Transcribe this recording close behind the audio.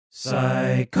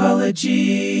Psychology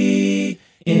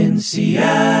in Seattle.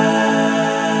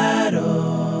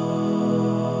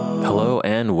 Hello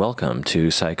and welcome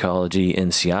to Psychology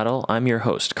in Seattle. I'm your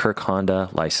host, Kirk Honda,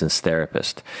 licensed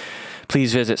therapist.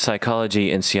 Please visit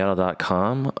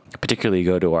psychologyinseattle.com, particularly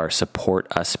go to our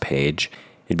Support Us page.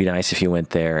 It'd be nice if you went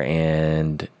there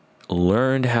and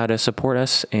learned how to support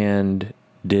us and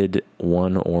did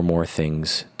one or more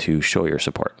things to show your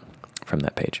support from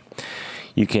that page.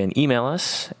 You can email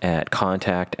us at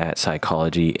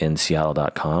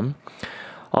contact@psychologyinseattle.com.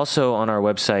 Also on our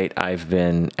website, I've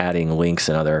been adding links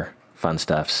and other fun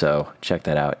stuff, so check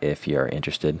that out if you're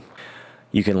interested.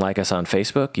 You can like us on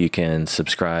Facebook. You can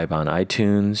subscribe on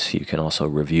iTunes. You can also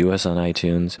review us on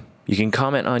iTunes. You can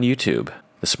comment on YouTube.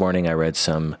 This morning I read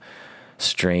some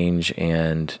strange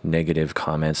and negative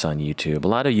comments on YouTube. A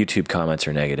lot of YouTube comments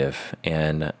are negative,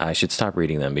 and I should stop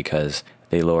reading them because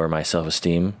they lower my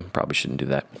self-esteem. Probably shouldn't do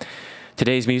that.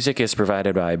 Today's music is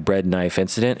provided by Bread Knife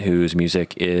Incident, whose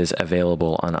music is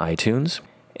available on iTunes.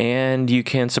 And you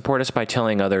can support us by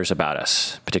telling others about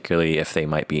us, particularly if they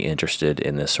might be interested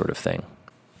in this sort of thing.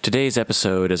 Today's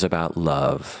episode is about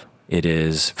love. It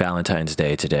is Valentine's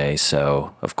Day today,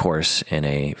 so of course, in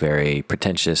a very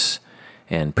pretentious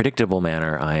and predictable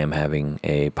manner, I am having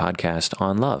a podcast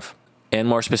on love. And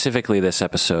more specifically, this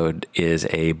episode is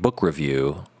a book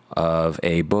review of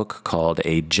a book called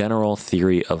A General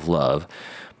Theory of Love,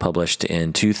 published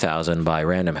in 2000 by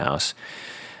Random House.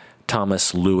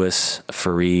 Thomas Lewis,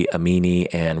 Fareed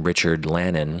Amini, and Richard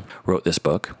Lannon wrote this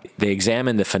book. They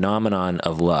examined the phenomenon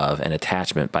of love and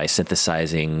attachment by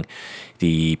synthesizing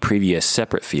the previous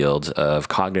separate fields of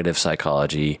cognitive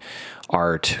psychology,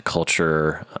 art,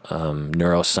 culture,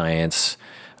 neuroscience,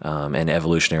 and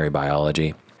evolutionary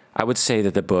biology. I would say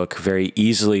that the book very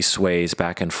easily sways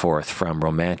back and forth from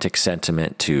romantic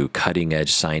sentiment to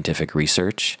cutting-edge scientific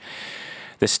research.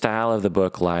 The style of the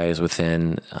book lies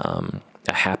within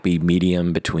a happy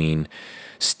medium between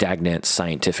stagnant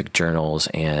scientific journals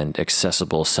and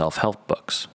accessible self-help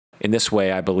books. In this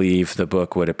way, I believe the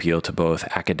book would appeal to both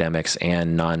academics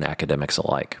and non-academics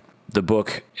alike. The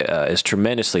book is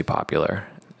tremendously popular.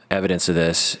 Evidence of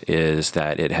this is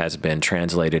that it has been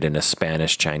translated into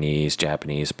Spanish, Chinese,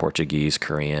 Japanese, Portuguese,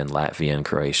 Korean, Latvian,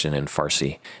 Croatian, and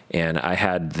Farsi. And I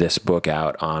had this book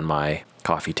out on my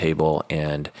coffee table,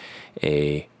 and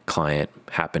a client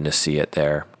happened to see it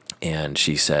there. And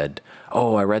she said,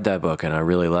 "Oh, I read that book and I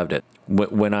really loved it."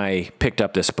 When I picked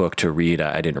up this book to read,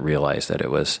 I didn't realize that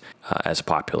it was as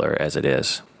popular as it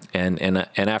is. And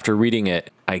after reading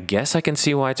it, I guess I can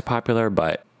see why it's popular,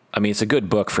 but I mean, it's a good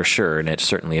book for sure, and it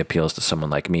certainly appeals to someone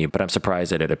like me, but I'm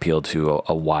surprised that it appealed to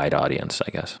a wide audience,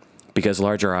 I guess. Because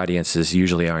larger audiences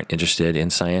usually aren't interested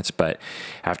in science, but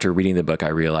after reading the book, I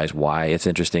realized why it's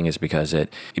interesting is because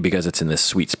it's in this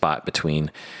sweet spot between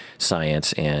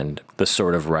science and the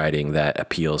sort of writing that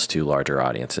appeals to larger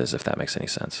audiences, if that makes any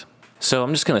sense. So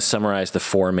I'm just going to summarize the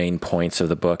four main points of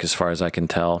the book as far as I can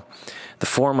tell. The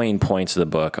four main points of the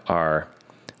book are: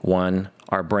 1,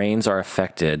 our brains are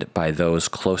affected by those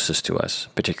closest to us,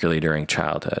 particularly during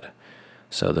childhood.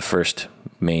 So the first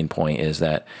main point is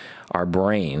that our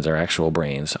brains, our actual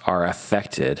brains, are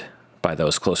affected by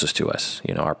those closest to us,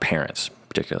 our parents,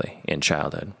 particularly in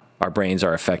childhood. Our brains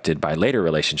are affected by later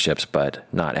relationships, but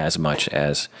not as much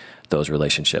as those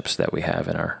relationships that we have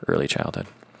in our early childhood.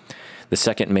 The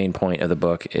second main point of the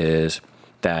book is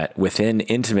that within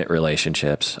intimate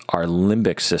relationships, our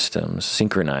limbic systems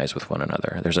synchronize with one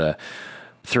another.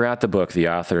 Throughout the book, the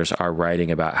authors are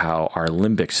writing about how our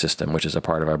limbic system, which is a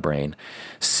part of our brain,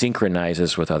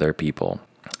 synchronizes with other people,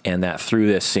 and that through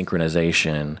this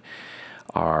synchronization,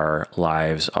 our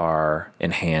lives are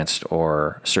enhanced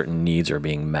or certain needs are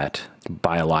being met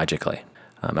biologically.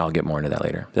 I'll get more into that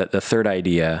later. The third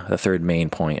idea, the third main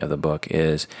point of the book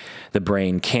is the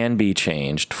brain can be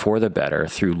changed for the better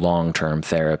through long-term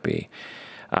therapy.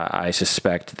 I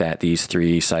suspect that these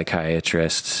three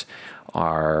psychiatrists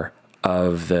are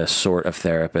of the sort of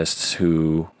therapists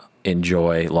who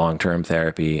enjoy long-term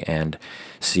therapy and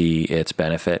see its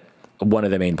benefit. One of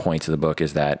the main points of the book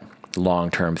is that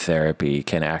long-term therapy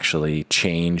can actually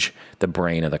change the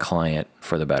brain of the client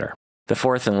for the better. The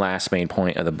fourth and last main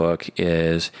point of the book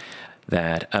is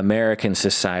that American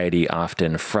society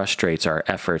often frustrates our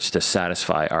efforts to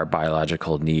satisfy our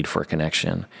biological need for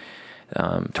connection.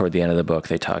 Toward the end of the book,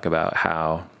 they talk about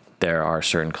how there are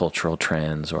certain cultural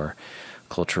trends or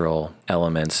cultural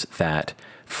elements that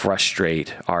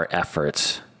frustrate our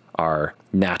efforts, our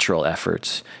natural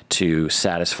efforts to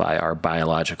satisfy our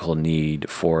biological need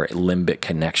for limbic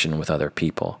connection with other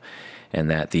people. And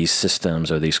that these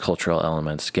systems or these cultural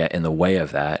elements get in the way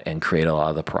of that and create a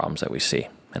lot of the problems that we see.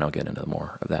 and I'll get into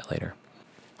more of that later.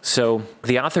 So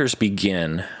the authors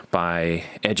begin by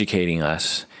educating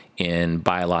us in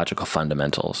biological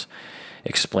fundamentals,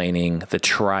 explaining the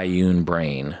triune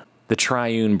brain. The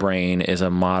triune brain is a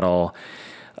model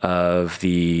of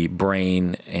the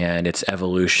brain and its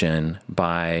evolution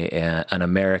by an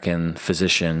American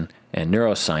physician and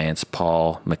neuroscience,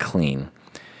 Paul MacLean.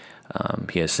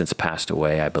 He has since passed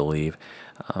away, I believe.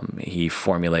 He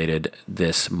formulated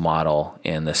this model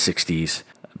in the 60s.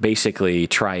 Basically,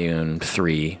 triune,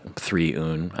 three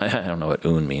un. I don't know what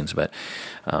un means, but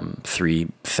three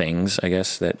things, I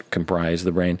guess, that comprise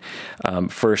the brain.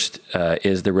 First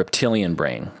is the reptilian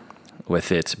brain,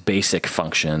 with its basic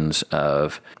functions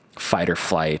of fight or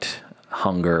flight,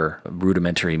 hunger,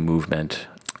 rudimentary movement.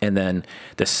 And then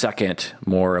the second,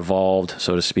 more evolved,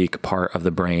 so to speak, part of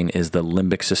the brain is the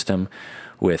limbic system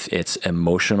with its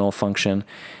emotional function.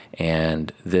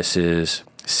 And this is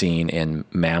seen in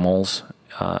mammals,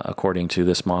 according to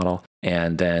this model.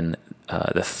 And then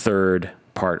the third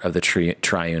part of the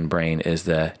triune brain is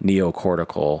the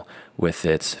neocortical with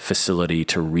its facility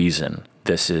to reason.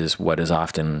 This is what is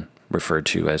often referred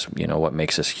to as, what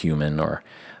makes us human, or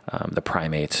the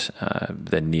primates.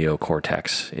 The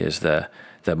neocortex is the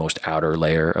most outer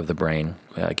layer of the brain.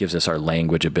 It gives us our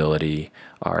language ability,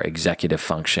 our executive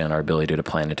function, our ability to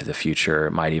plan into the future.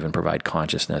 It might even provide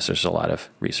consciousness. There's a lot of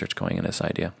research going in this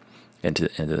idea, into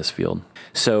this field.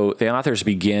 So the authors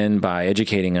begin by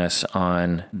educating us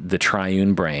on the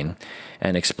triune brain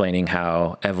and explaining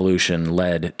how evolution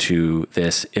led to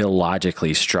this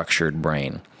illogically structured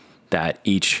brain, that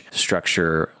each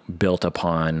structure built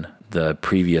upon the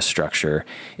previous structure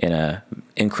in an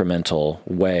incremental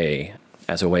way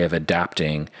as a way of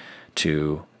adapting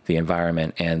to the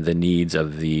environment and the needs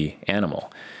of the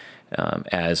animal.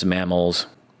 As mammals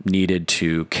needed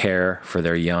to care for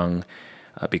their young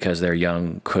because their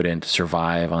young couldn't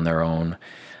survive on their own,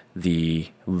 the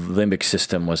limbic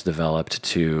system was developed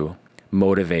to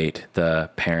motivate the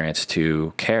parents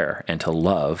to care and to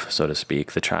love, so to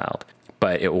speak, the child.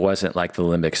 But it wasn't like the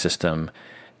limbic system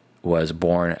was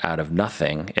born out of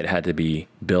nothing. It had to be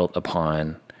built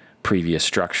upon previous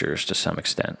structures to some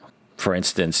extent. For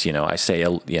instance, I say,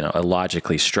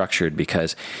 illogically structured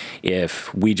because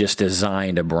if we just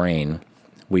designed a brain,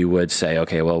 we would say,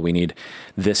 okay, well, we need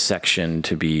this section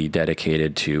to be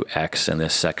dedicated to X and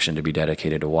this section to be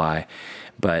dedicated to Y.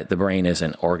 But the brain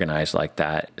isn't organized like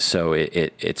that. So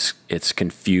it's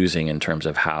confusing in terms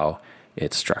of how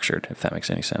it's structured, if that makes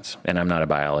any sense. And I'm not a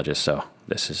biologist, so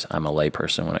I'm a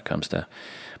layperson when it comes to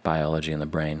biology and the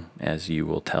brain, as you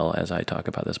will tell as I talk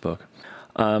about this book.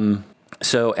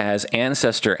 So as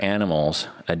ancestor animals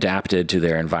adapted to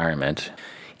their environment,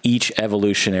 each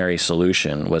evolutionary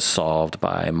solution was solved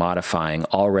by modifying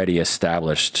already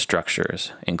established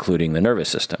structures, including the nervous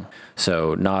system.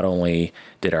 So not only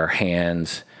did our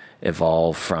hands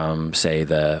evolve from, say,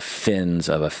 the fins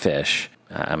of a fish,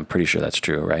 I'm pretty sure that's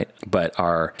true, right? But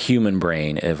our human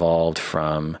brain evolved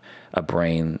from a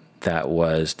brain that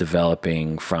was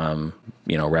developing from,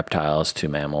 reptiles to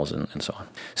mammals and so on.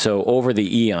 So over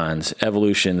the eons,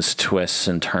 evolution's twists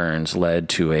and turns led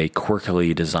to a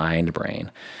quirkily designed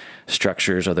brain.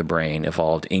 Structures of the brain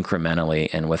evolved incrementally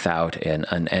and without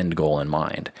an end goal in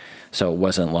mind. So it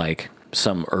wasn't like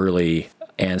some early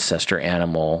ancestor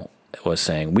animal was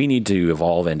saying, we need to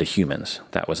evolve into humans.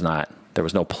 There was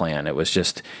no plan. It was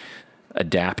just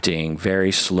adapting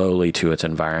very slowly to its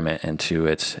environment and to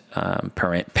its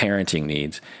parenting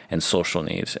needs and social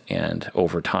needs. And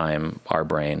over time, our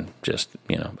brain just,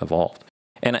 evolved.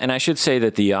 And I should say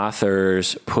that the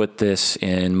authors put this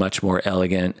in much more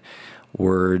elegant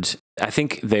words. I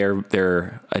think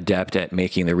they're adept at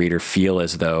making the reader feel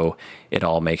as though it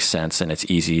all makes sense and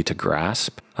it's easy to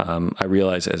grasp. I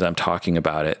realize as I'm talking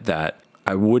about it that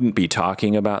I wouldn't be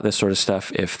talking about this sort of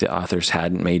stuff if the authors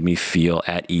hadn't made me feel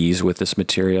at ease with this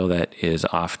material that is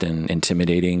often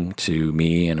intimidating to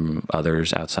me and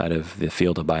others outside of the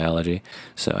field of biology.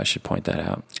 So I should point that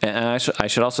out. And I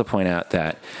should also point out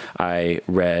that I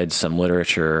read some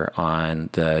literature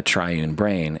on the triune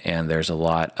brain, and there's a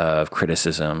lot of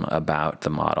criticism about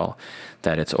the model,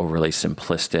 that it's overly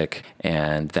simplistic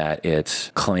and that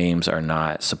its claims are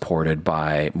not supported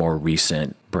by more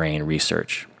recent brain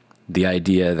research. The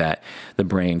idea that the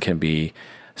brain can be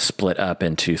split up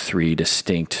into three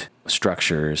distinct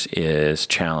structures is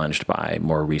challenged by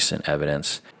more recent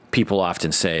evidence. People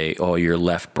often say, oh, you're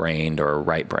left-brained or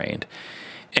right-brained.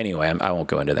 Anyway, I won't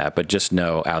go into that, but just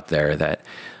know out there that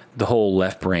the whole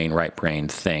left brain, right brain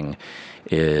thing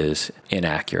is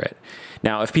inaccurate.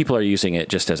 Now, if people are using it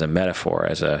just as a metaphor,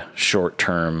 as a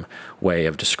short-term way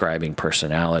of describing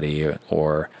personality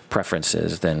or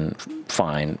preferences, then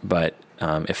fine. But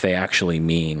if they actually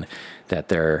mean that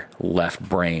they're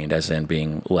left-brained, as in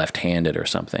being left-handed or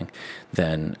something,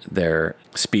 then they're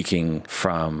speaking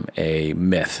from a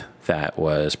myth that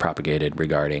was propagated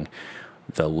regarding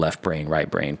the left brain, right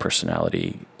brain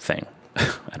personality thing. I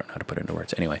don't know how to put it into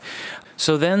words. Anyway,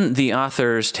 so then the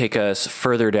authors take us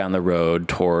further down the road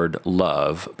toward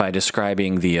love by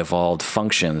describing the evolved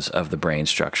functions of the brain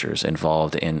structures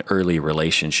involved in early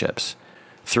relationships.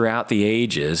 Throughout the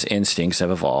ages, instincts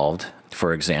have evolved.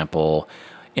 For example,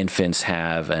 infants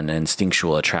have an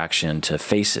instinctual attraction to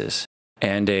faces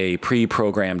and a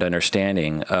pre-programmed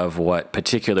understanding of what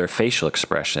particular facial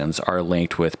expressions are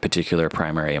linked with particular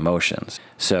primary emotions.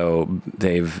 So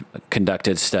they've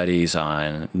conducted studies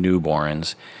on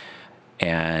newborns,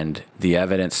 and the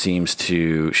evidence seems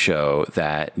to show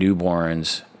that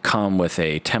newborns come with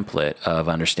a template of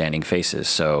understanding faces.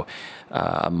 So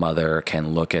a mother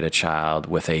can look at a child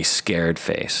with a scared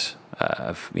face,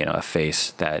 a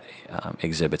face that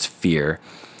exhibits fear,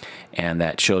 and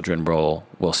that children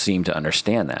will seem to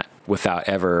understand that without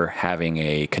ever having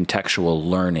a contextual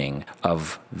learning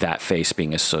of that face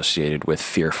being associated with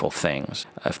fearful things,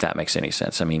 if that makes any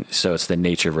sense. I mean, so it's the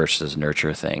nature versus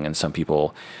nurture thing, and some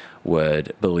people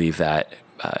would believe that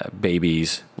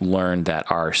babies learn that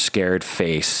our scared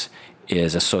face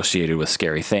is associated with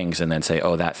scary things and then say,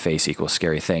 oh, that face equals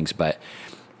scary things. But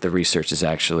the research is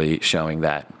actually showing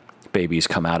that babies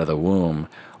come out of the womb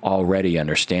already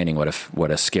understanding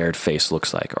what a scared face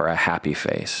looks like, or a happy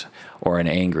face, or an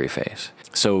angry face.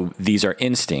 So these are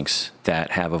instincts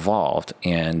that have evolved,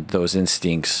 and those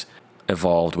instincts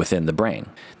evolved within the brain.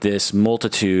 This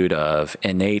multitude of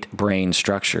innate brain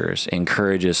structures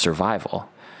encourages survival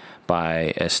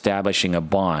by establishing a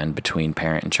bond between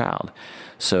parent and child.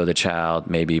 So the child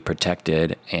may be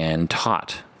protected and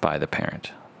taught by the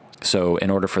parent. So in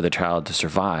order for the child to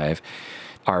survive,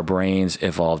 our brains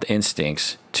evolved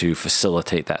instincts to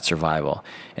facilitate that survival.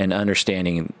 And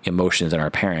understanding emotions in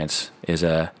our parents is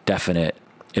a definite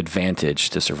advantage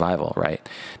to survival, right?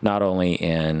 Not only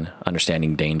in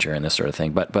understanding danger and this sort of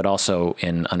thing, but also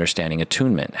in understanding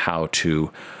attunement, how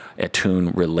to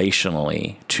attune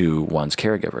relationally to one's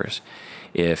caregivers.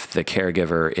 If the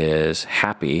caregiver is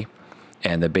happy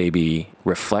and the baby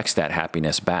reflects that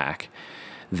happiness back,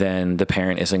 then the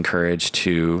parent is encouraged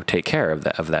to take care of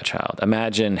that child.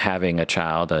 Imagine having a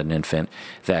child, an infant,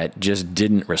 that just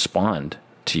didn't respond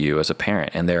to you as a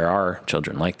parent, and there are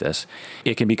children like this.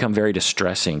 It can become very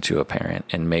distressing to a parent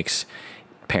and makes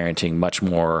parenting much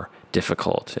more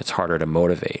difficult. It's harder to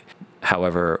motivate.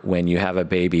 However, when you have a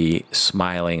baby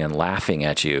smiling and laughing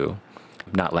at you,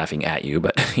 not laughing at you,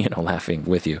 but laughing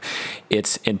with you,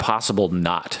 it's impossible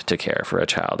not to care for a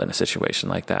child in a situation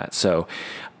like that. So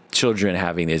children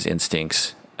having these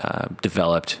instincts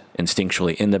developed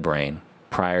instinctually in the brain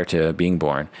prior to being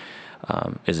born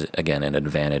is, again, an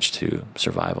advantage to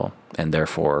survival, and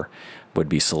therefore would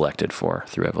be selected for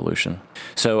through evolution.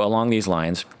 So along these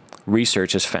lines,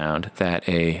 research has found that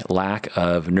a lack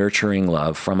of nurturing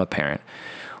love from a parent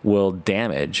will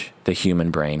damage the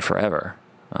human brain forever.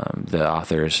 The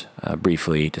authors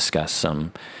briefly discuss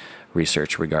some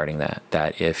research regarding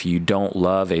that if you don't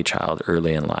love a child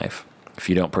early in life, if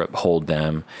you don't hold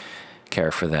them,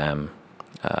 care for them,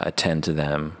 attend to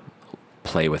them,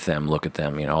 play with them, look at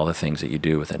them, all the things that you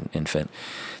do with an infant,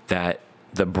 that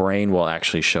the brain will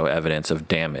actually show evidence of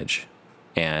damage,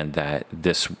 and that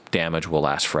this damage will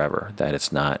last forever, that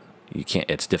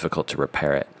it's difficult to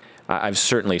repair it. I've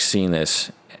certainly seen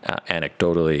this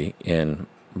anecdotally in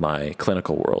my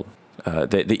clinical world.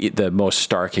 The most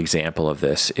stark example of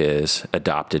this is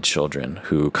adopted children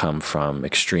who come from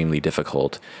extremely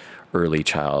difficult early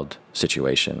child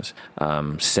situations.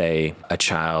 Say a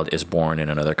child is born in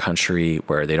another country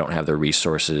where they don't have the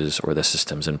resources or the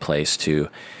systems in place to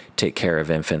take care of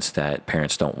infants that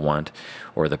parents don't want,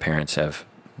 or the parents have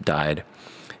died.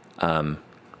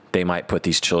 They might put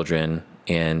these children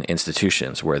in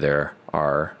institutions where there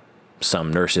are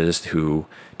some nurses who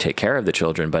take care of the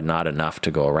children, but not enough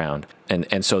to go around.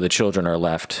 And so the children are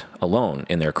left alone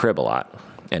in their crib a lot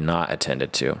and not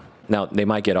attended to. Now, they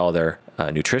might get all their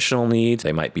nutritional needs.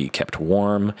 They might be kept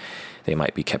warm. They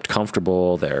might be kept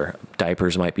comfortable. Their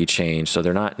diapers might be changed. So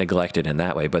they're not neglected in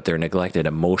that way, but they're neglected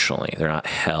emotionally. They're not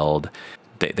held.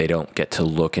 They don't get to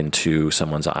look into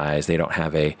someone's eyes. They don't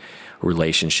have a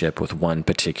relationship with one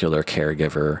particular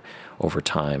caregiver over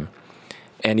time.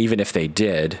 And even if they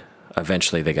did,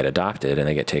 eventually they get adopted and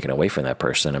they get taken away from that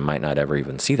person and might not ever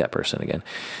even see that person again.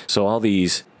 So all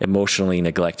these emotionally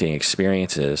neglecting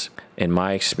experiences, in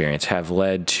my experience, have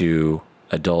led to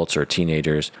adults or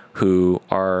teenagers who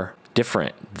are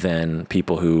different than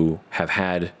people who have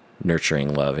had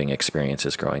nurturing, loving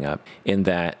experiences growing up, in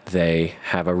that they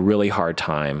have a really hard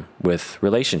time with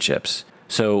relationships.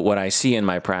 So what I see in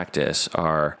my practice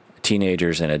are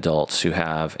teenagers and adults who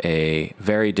have a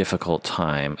very difficult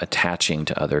time attaching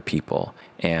to other people,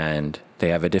 and they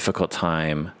have a difficult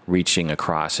time reaching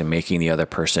across and making the other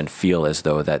person feel as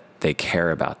though that they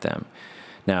care about them.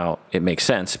 Now, it makes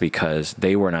sense because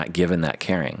they were not given that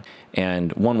caring.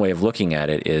 And one way of looking at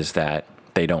it is that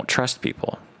they don't trust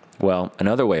people. Well,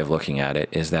 another way of looking at it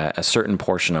is that a certain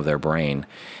portion of their brain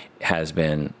has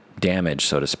been damaged,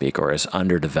 so to speak, or is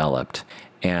underdeveloped,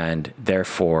 and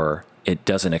therefore it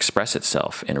doesn't express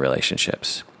itself in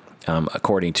relationships.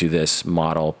 According to this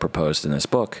model proposed in this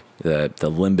book, the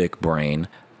limbic brain,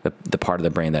 the part of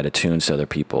the brain that attunes to other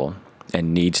people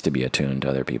and needs to be attuned to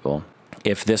other people,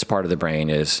 if this part of the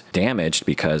brain is damaged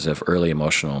because of early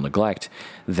emotional neglect,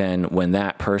 then when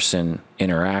that person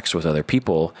interacts with other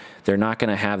people, they're not going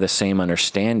to have the same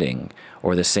understanding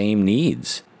or the same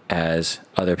needs as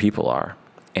other people are.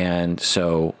 And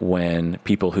so when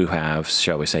people who have,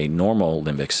 shall we say, normal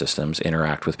limbic systems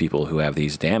interact with people who have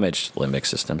these damaged limbic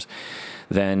systems,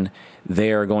 then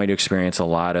they are going to experience a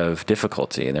lot of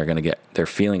difficulty, and they're going to get their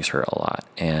feelings hurt a lot,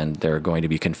 and they're going to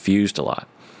be confused a lot.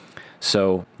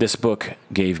 So this book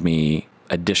gave me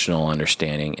additional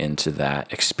understanding into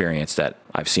that experience that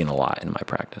I've seen a lot in my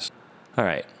practice. All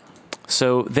right.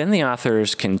 So then the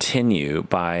authors continue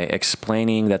by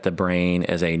explaining that the brain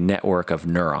is a network of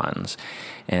neurons,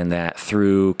 and that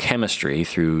through chemistry,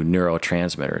 through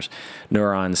neurotransmitters,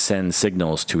 neurons send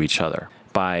signals to each other.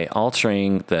 By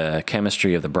altering the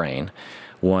chemistry of the brain,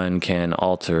 one can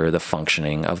alter the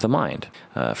functioning of the mind.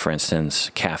 For instance,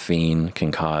 caffeine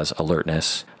can cause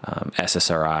alertness.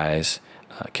 SSRIs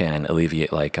can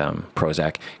alleviate, like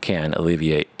Prozac, can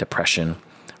alleviate depression.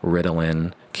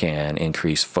 Ritalin can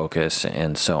increase focus,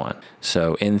 and so on.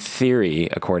 So in theory,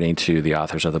 according to the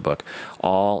authors of the book,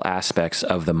 all aspects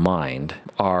of the mind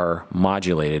are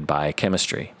modulated by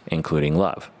chemistry, including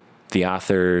love. The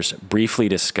authors briefly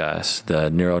discuss the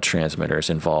neurotransmitters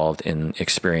involved in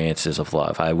experiences of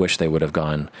love. I wish they would have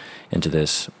gone into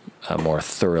this more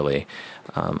thoroughly.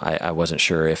 I wasn't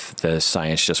sure if the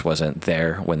science just wasn't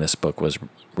there when this book was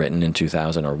written in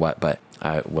 2000 or what, but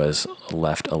I was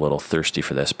left a little thirsty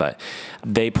for this. But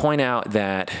they point out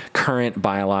that current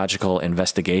biological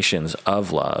investigations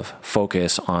of love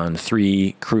focus on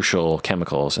three crucial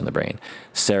chemicals in the brain: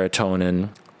 serotonin,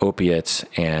 opiates,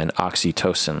 and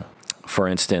oxytocin. For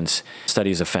instance,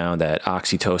 studies have found that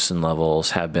oxytocin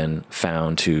levels have been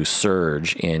found to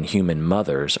surge in human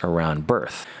mothers around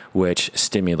birth, which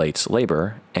stimulates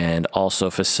labor and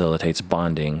also facilitates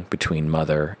bonding between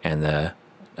mother and the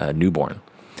newborn.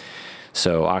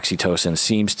 So oxytocin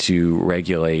seems to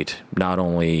regulate not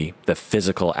only the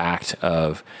physical act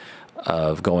of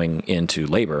going into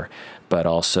labor, but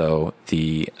also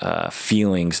the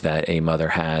feelings that a mother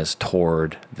has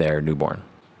toward their newborn.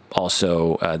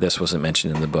 Also, this wasn't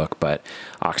mentioned in the book, but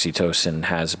oxytocin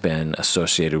has been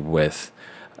associated with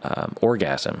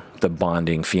orgasm, the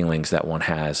bonding feelings that one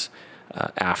has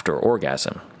after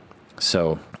orgasm.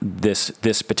 So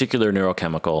this particular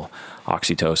neurochemical,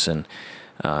 oxytocin,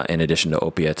 in addition to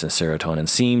opiates and serotonin,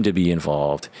 seem to be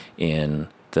involved in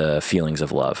the feelings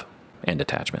of love and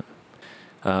attachment.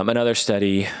 Another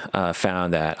study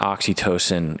found that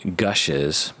oxytocin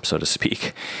gushes, so to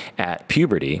speak, at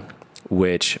puberty,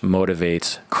 which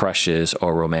motivates crushes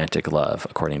or romantic love,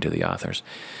 according to the authors.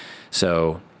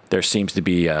 So there seems to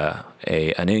be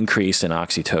an increase in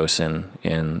oxytocin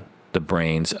in the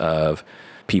brains of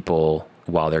people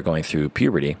while they're going through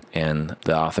puberty, and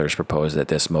the authors propose that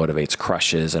this motivates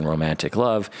crushes and romantic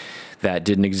love that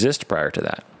didn't exist prior to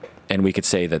that. And we could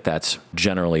say that that's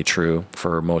generally true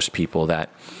for most people, that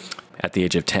at the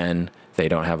age of 10, they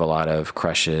don't have a lot of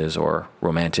crushes or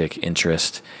romantic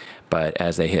interest. But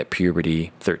as they hit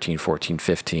puberty, 13, 14,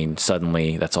 15,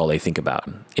 suddenly that's all they think about.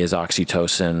 Is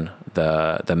oxytocin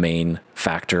the main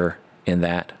factor in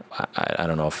that? I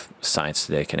don't know if science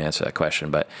today can answer that question,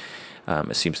 but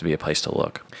it seems to be a place to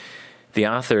look. The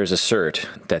authors assert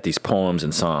that these poems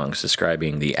and songs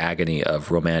describing the agony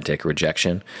of romantic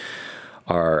rejection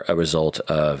are a result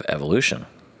of evolution.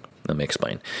 Let me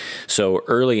explain. So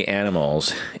early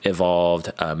animals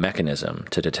evolved a mechanism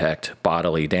to detect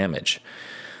bodily damage.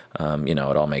 It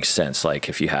all makes sense. Like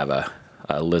if you have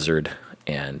a lizard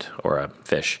or a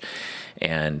fish,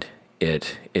 and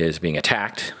it is being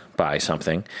attacked by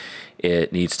something,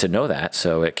 it needs to know that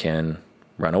so it can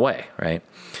run away, right?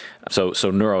 So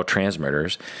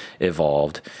neurotransmitters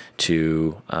evolved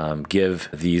to give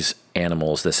these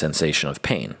animals the sensation of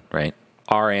pain, right?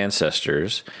 Our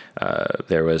ancestors,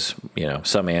 there was,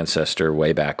 some ancestor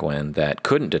way back when that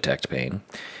couldn't detect pain,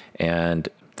 and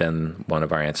then one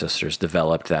of our ancestors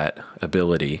developed that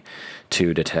ability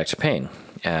to detect pain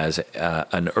as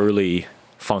an early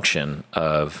function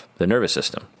of the nervous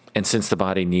system. And since the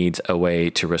body needs a way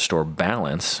to restore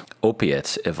balance,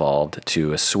 opiates evolved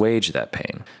to assuage that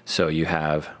pain. So you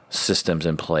have systems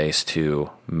in place to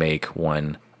make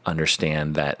one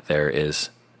understand that there is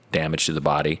damage to the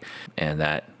body, and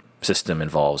that system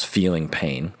involves feeling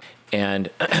pain. And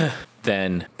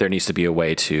then there needs to be a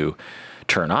way to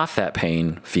turn off that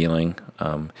pain feeling,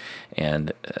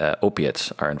 and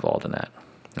opiates are involved in that,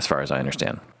 as far as I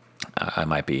understand. I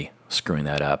might be screwing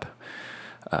that up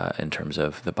in terms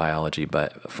of the biology,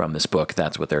 but from this book,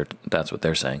 that's what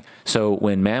they're saying. So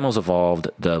when mammals evolved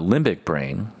the limbic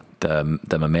brain,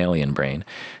 the mammalian brain,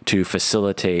 to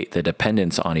facilitate the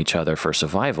dependence on each other for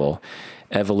survival,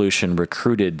 evolution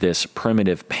recruited this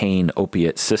primitive pain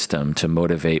opiate system to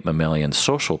motivate mammalian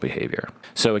social behavior.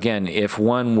 So again, if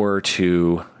one were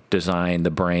to design the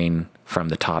brain from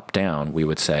the top down, we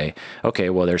would say, okay,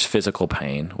 well, there's physical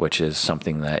pain, which is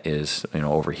something that is,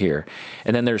 over here.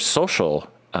 And then there's social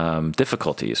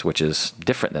difficulties, which is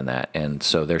different than that. And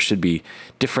so there should be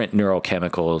different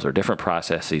neurochemicals or different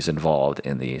processes involved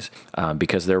in these,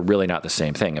 because they're really not the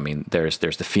same thing. I mean, there's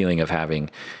the feeling of having,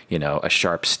 a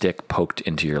sharp stick poked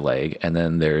into your leg, and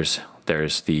then there's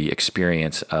the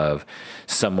experience of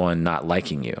someone not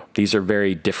liking you. These are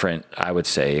very different, I would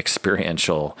say,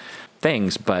 experiential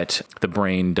things, but the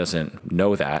brain doesn't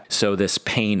know that. So this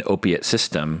pain opiate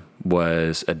system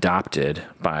was adopted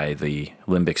by the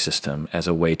limbic system as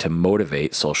a way to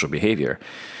motivate social behavior.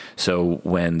 So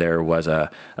when there was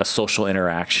a social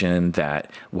interaction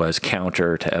that was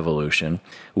counter to evolution,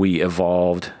 we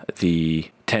evolved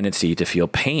the tendency to feel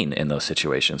pain in those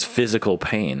situations, physical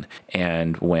pain.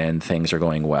 And when things are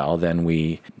going well, then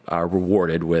we are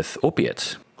rewarded with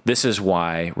opiates. This is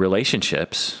why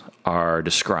relationships are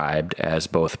described as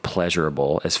both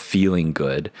pleasurable, as feeling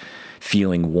good,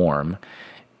 feeling warm,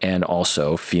 and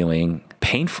also feeling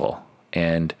painful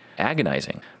and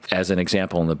agonizing. As an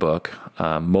example in the book,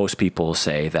 most people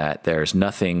say that there's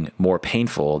nothing more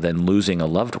painful than losing a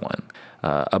loved one,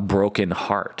 a broken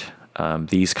heart.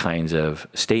 These kinds of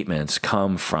statements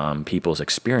come from people's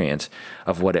experience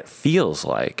of what it feels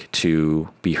like to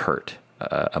be hurt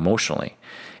emotionally.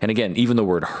 And again, even the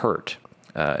word hurt,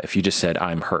 if you just said,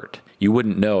 I'm hurt, you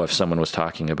wouldn't know if someone was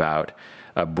talking about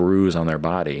a bruise on their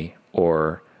body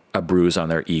or a bruise on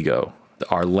their ego.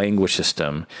 Our language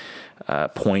system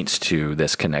points to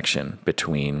this connection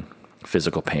between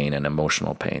physical pain and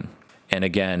emotional pain. And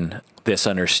again, this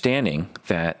understanding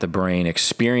that the brain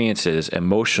experiences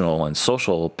emotional and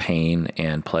social pain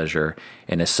and pleasure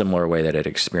in a similar way that it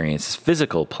experiences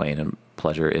physical pain and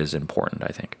pleasure is important, I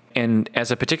think. And as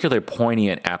a particular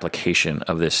poignant application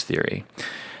of this theory,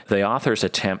 the authors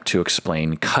attempt to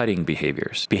explain cutting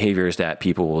behaviors that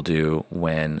people will do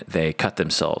when they cut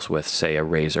themselves with, say, a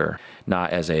razor, not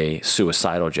as a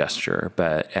suicidal gesture,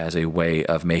 but as a way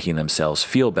of making themselves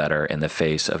feel better in the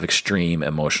face of extreme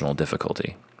emotional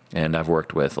difficulty. And I've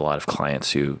worked with a lot of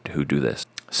clients who do this.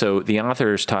 So the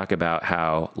authors talk about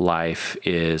how life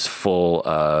is full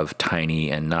of tiny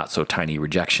and not so tiny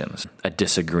rejections, a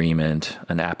disagreement,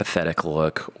 an apathetic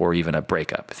look, or even a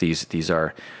breakup. These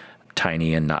are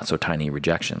tiny and not so tiny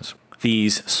rejections.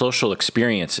 These social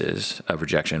experiences of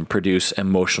rejection produce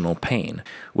emotional pain,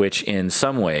 which in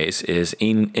some ways is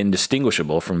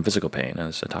indistinguishable from physical pain,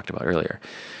 as I talked about earlier.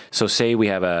 So say we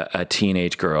have a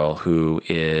teenage girl who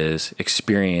is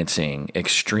experiencing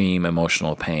extreme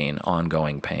emotional pain,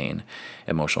 ongoing pain,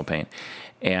 emotional pain,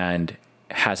 and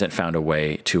hasn't found a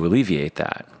way to alleviate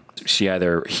that. She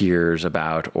either hears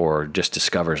about or just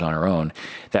discovers on her own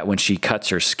that when she cuts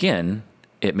her skin,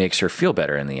 it makes her feel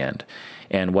better in the end.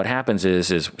 And what happens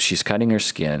is she's cutting her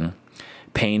skin,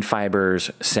 pain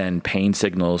fibers send pain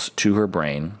signals to her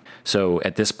brain. So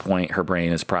at this point, her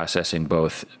brain is processing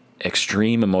both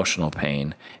extreme emotional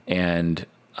pain and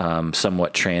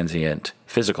somewhat transient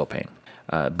physical pain.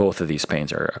 Both of these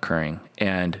pains are occurring.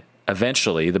 And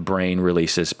eventually, the brain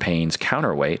releases pain's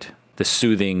counterweight, the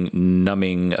soothing,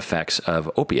 numbing effects of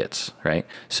opiates, right?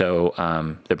 So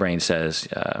the brain says,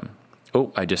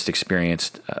 oh, I just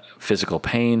experienced physical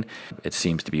pain. It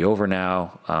seems to be over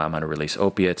now. I'm going to release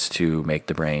opiates to make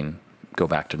the brain go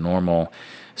back to normal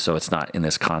so it's not in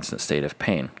this constant state of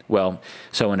pain. Well,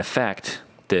 so in effect,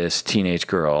 this teenage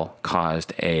girl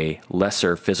caused a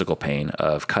lesser physical pain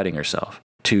of cutting herself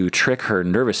to trick her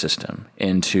nervous system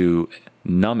into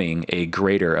numbing a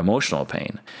greater emotional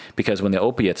pain. Because when the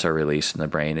opiates are released in the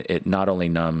brain, it not only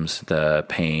numbs the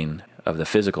pain of the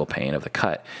physical pain of the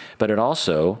cut, but it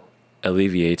also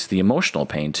alleviates the emotional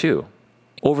pain too.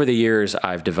 Over the years,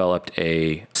 I've developed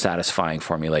a satisfying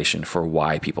formulation for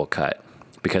why people cut,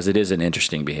 because it is an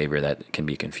interesting behavior that can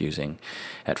be confusing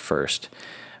at first.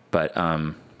 But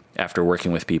after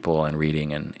working with people and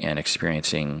reading and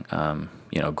experiencing,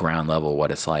 ground level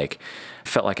what it's like, I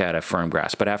felt like I had a firm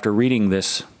grasp. But after reading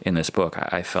this in this book,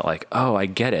 I felt like, oh, I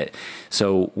get it.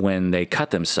 So when they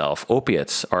cut themselves,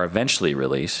 opiates are eventually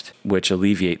released, which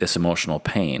alleviate this emotional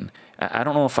pain. I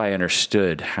don't know if I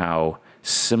understood how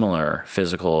similar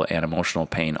physical and emotional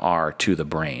pain are to the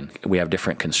brain. We have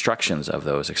different constructions of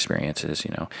those experiences,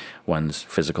 one's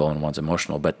physical and one's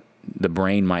emotional, but the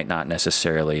brain might not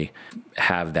necessarily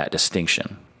have that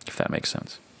distinction, if that makes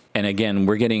sense. And again,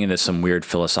 we're getting into some weird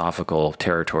philosophical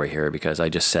territory here, because I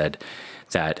just said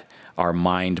that our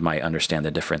mind might understand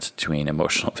the difference between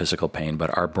emotional and physical pain,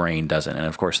 but our brain doesn't. And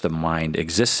of course, the mind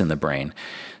exists in the brain.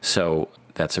 So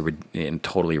that's a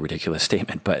totally ridiculous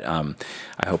statement, but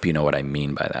I hope you know what I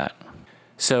mean by that.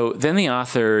 So then the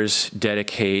authors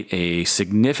dedicate a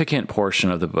significant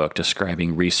portion of the book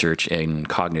describing research in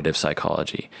cognitive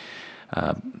psychology,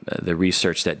 the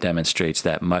research that demonstrates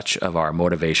that much of our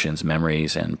motivations,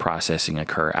 memories, and processing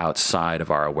occur outside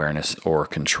of our awareness or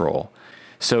control.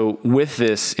 So with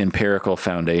this empirical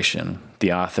foundation,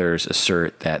 the authors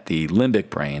assert that the limbic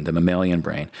brain, the mammalian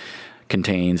brain,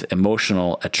 contains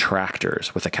emotional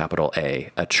attractors, with a capital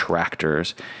A,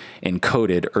 attractors,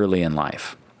 encoded early in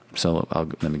life. So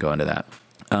let me go into that.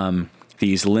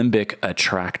 These limbic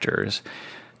attractors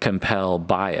compel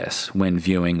bias when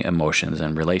viewing emotions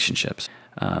and relationships.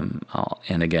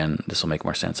 And again, this will make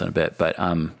more sense in a bit, but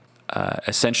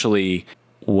essentially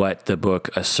what the book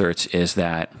asserts is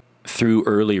that through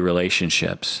early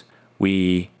relationships,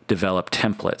 we develop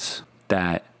templates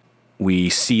that we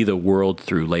see the world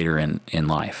through later in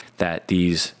life, that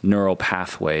these neural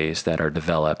pathways that are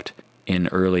developed in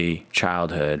early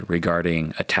childhood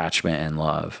regarding attachment and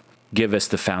love give us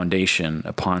the foundation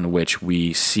upon which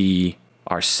we see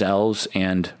ourselves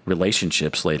and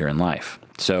relationships later in life.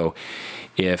 So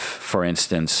if, for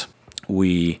instance,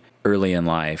 we early in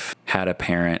life had a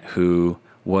parent who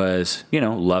was,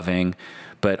 loving,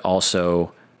 but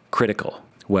also critical,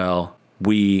 well,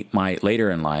 we might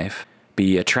later in life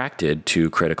be attracted to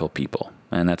critical people.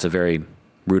 And that's a very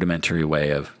rudimentary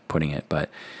way of putting it, but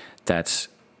that's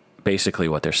basically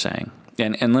what they're saying.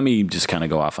 And let me just kind of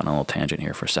go off on a little tangent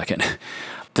here for a second.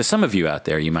 To some of you out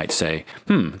there, you might say,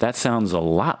 that sounds a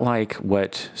lot like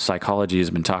what psychology has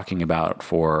been talking about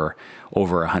for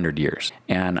over 100 years.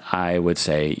 And I would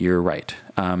say you're right.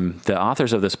 The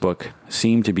authors of this book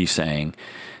seem to be saying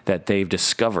that they've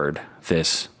discovered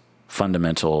this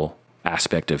fundamental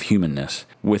aspect of humanness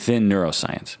within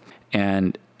neuroscience.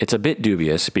 And it's a bit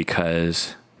dubious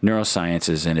because neuroscience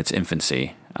is in its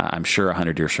infancy. I'm sure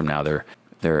 100 years from now,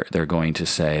 they're going to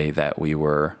say that we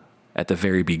were at the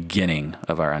very beginning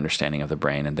of our understanding of the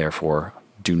brain, and therefore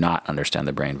do not understand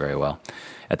the brain very well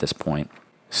at this point.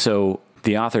 So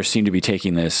the authors seem to be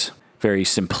taking this very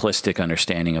simplistic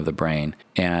understanding of the brain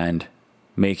and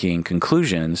making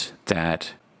conclusions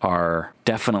that are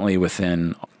definitely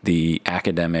within the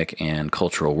academic and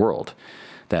cultural world,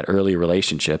 that early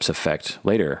relationships affect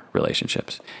later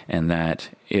relationships, and that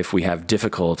if we have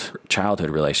difficult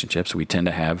childhood relationships, we tend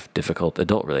to have difficult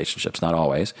adult relationships, not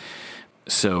always.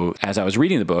 So as I was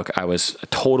reading the book, I was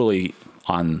totally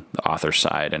on the author's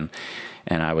side, and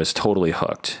I was totally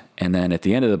hooked. And then at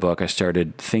the end of the book, I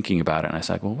started thinking about it, and I was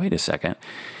like, well, wait a second.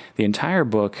 The entire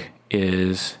book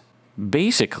is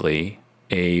basically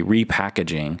a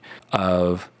repackaging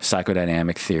of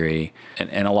psychodynamic theory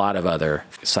and a lot of other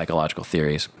psychological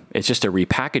theories. It's just a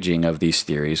repackaging of these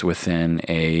theories within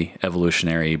a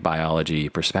evolutionary biology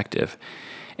perspective.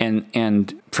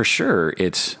 And for sure,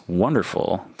 it's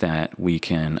wonderful that we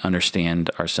can understand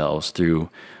ourselves through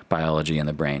biology and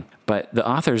the brain. But the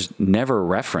authors never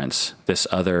reference this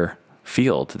other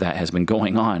field that has been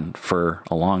going on for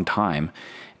a long time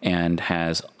and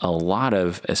has a lot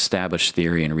of established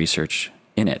theory and research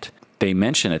in it. They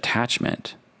mention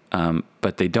attachment,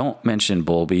 but they don't mention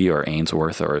Bowlby or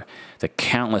Ainsworth or the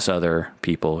countless other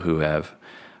people who have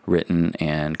written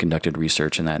and conducted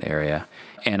research in that area,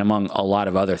 and among a lot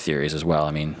of other theories as well.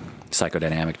 I mean,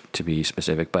 psychodynamic to be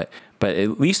specific, but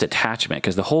at least attachment,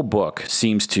 because the whole book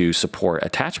seems to support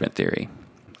attachment theory.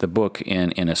 The book,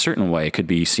 in a certain way, could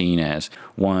be seen as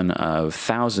one of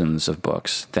thousands of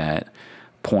books that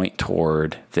point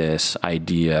toward this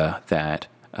idea that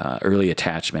early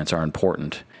attachments are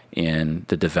important in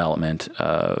the development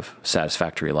of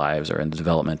satisfactory lives, or in the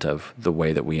development of the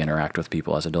way that we interact with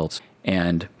people as adults.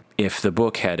 And if the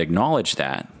book had acknowledged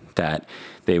that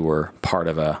they were part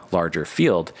of a larger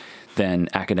field, then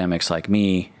academics like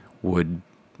me would,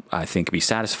 I think, be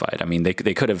satisfied. I mean, they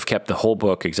could have kept the whole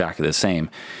book exactly the same,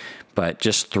 but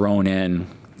just thrown in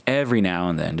every now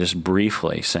and then, just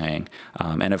briefly saying,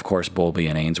 and of course, Bowlby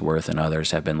and Ainsworth and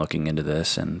others have been looking into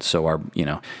this, and so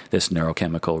this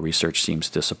neurochemical research seems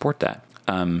to support that.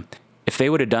 If they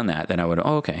would have done that, then I would,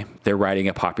 okay, they're writing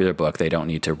a popular book. They don't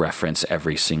need to reference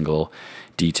every single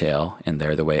detail in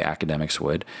there the way academics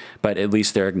would, but at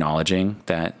least they're acknowledging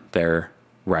that they're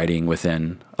writing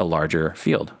within a larger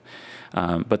field.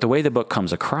 But the way the book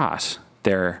comes across,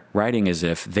 they're writing as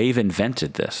if they've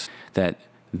invented this, that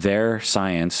their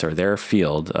science or their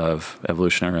field of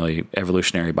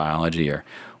evolutionary biology, or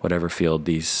whatever field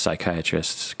these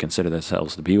psychiatrists consider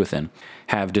themselves to be within,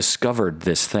 have discovered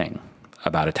this thing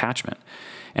about attachment.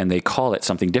 And they call it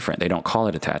something different. They don't call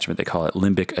it attachment. They call it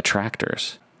limbic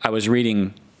attractors. I was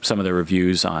reading some of the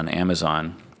reviews on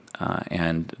Amazon,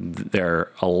 and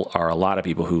there are a lot of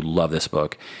people who love this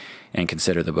book and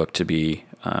consider the book to be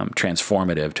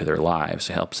transformative to their lives.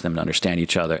 It helps them to understand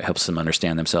each other, it helps them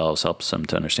understand themselves, helps them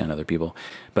to understand other people.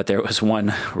 But there was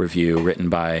one review written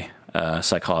by a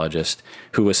psychologist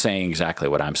who was saying exactly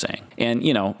what I'm saying. And,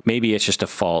 maybe it's just a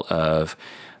fault of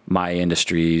my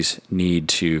industry's need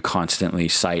to constantly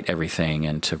cite everything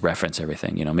and to reference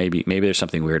everything. Maybe there's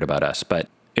something weird about us, but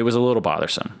it was a little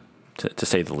bothersome, to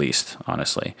say the least,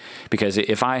 honestly. Because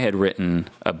if I had written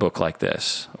a book like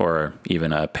this, or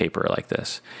even a paper like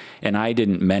this, and I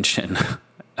didn't mention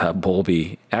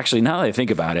Bowlby, actually, now that I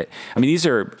think about it, I mean, these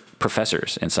are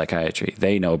professors in psychiatry.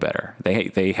 They know better.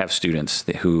 They have students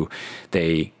who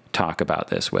they talk about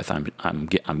this with.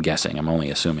 I'm guessing, I'm only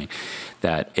assuming,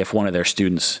 that if one of their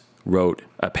students wrote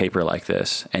a paper like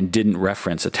this and didn't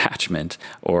reference attachment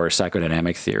or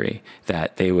psychodynamic theory,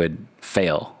 that they would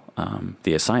fail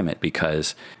the assignment,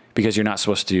 because you're not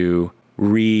supposed to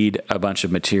read a bunch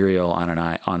of material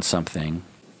on something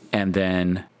and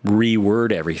then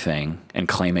reword everything and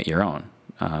claim it your own.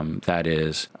 That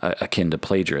is akin to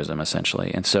plagiarism,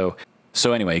 essentially. And so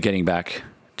anyway, getting back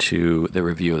to the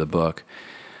review of the book.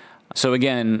 So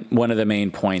again, one of the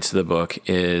main points of the book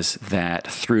is that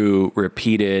through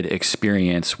repeated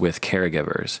experience with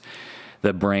caregivers,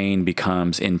 the brain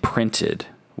becomes imprinted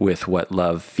with what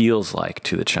love feels like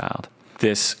to the child.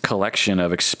 This collection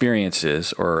of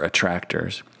experiences, or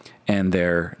attractors, and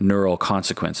their neural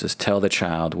consequences tell the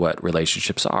child what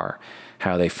relationships are,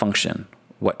 how they function,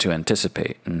 what to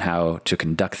anticipate, and how to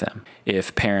conduct them.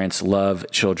 If parents love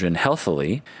children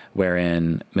healthily,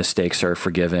 wherein mistakes are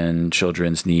forgiven,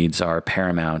 children's needs are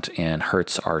paramount, and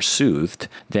hurts are soothed,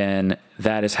 then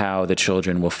that is how the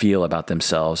children will feel about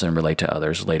themselves and relate to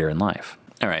others later in life.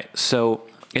 All right, so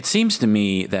it seems to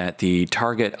me that the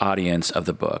target audience of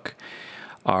the book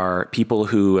are people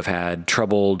who have had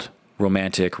troubled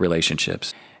romantic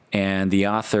relationships. And the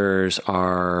authors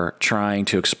are trying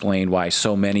to explain why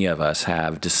so many of us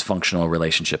have dysfunctional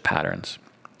relationship patterns.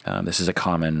 This is a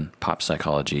common pop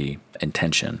psychology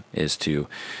intention, is to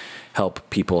help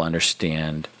people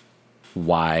understand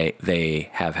why they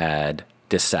have had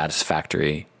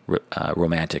dissatisfactory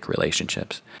romantic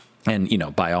relationships.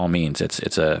 And by all means,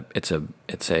 it's a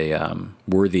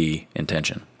worthy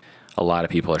intention. A lot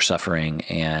of people are suffering,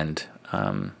 and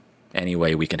any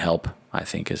way we can help, I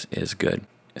think, is good.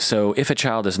 So if a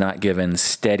child is not given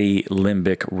steady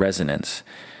limbic resonance,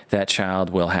 that child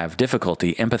will have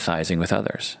difficulty empathizing with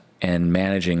others and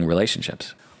managing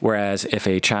relationships. Whereas if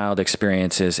a child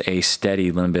experiences a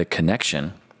steady limbic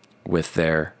connection with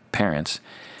their parents,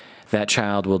 that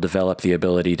child will develop the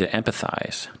ability to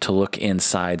empathize, to look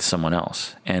inside someone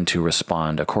else, and to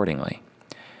respond accordingly.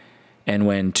 And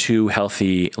when two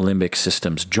healthy limbic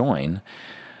systems join,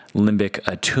 limbic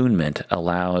attunement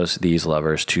allows these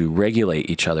lovers to regulate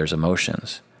each other's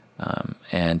emotions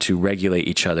and to regulate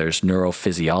each other's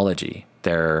neurophysiology.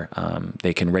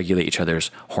 They can regulate each other's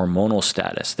hormonal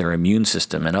status, their immune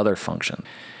system, and other functions.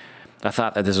 I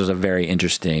thought that this was a very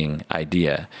interesting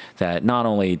idea, that not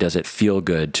only does it feel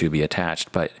good to be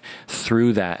attached, but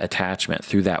through that attachment,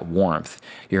 through that warmth,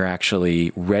 you're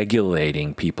actually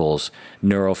regulating people's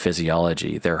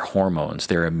neurophysiology, their hormones,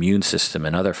 their immune system,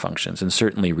 and other functions. And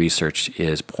certainly research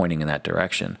is pointing in that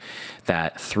direction,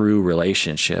 that through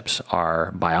relationships,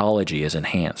 our biology is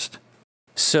enhanced.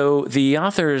 So the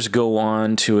authors go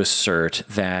on to assert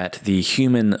that the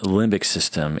human limbic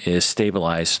system is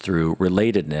stabilized through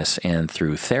relatedness and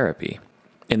through therapy.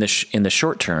 in the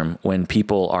short term, when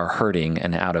people are hurting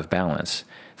and out of balance,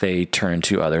 they turn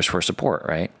to others for support,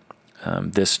 right?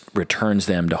 This returns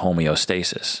them to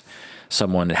homeostasis.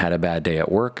 Someone that had a bad day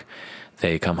at work,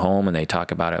 they come home and they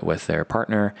talk about it with their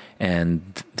partner,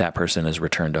 and that person is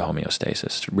returned to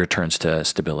homeostasis, returns to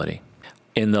stability.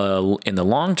 In the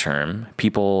long term,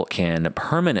 people can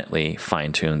permanently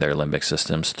fine-tune their limbic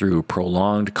systems through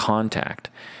prolonged contact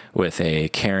with a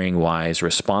caring, wise,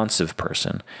 responsive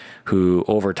person who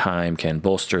over time can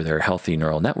bolster their healthy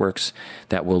neural networks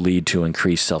that will lead to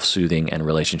increased self-soothing and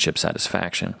relationship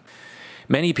satisfaction.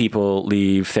 Many people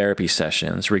leave therapy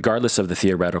sessions, regardless of the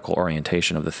theoretical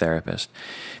orientation of the therapist,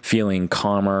 feeling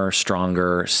calmer,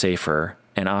 stronger, safer,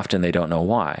 and often they don't know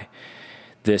why.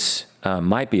 This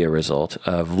might be a result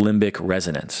of limbic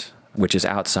resonance, which is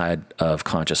outside of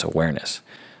conscious awareness.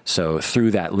 So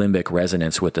through that limbic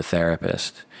resonance with the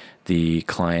therapist, the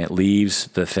client leaves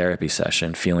the therapy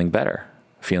session feeling better,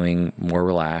 feeling more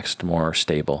relaxed, more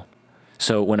stable.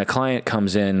 So when a client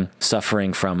comes in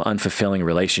suffering from unfulfilling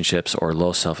relationships or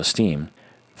low self-esteem,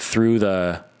 through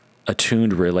the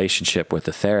attuned relationship with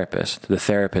the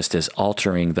therapist is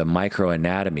altering the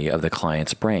microanatomy of the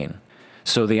client's brain.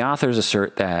 So the authors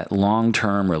assert that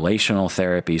long-term relational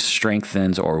therapy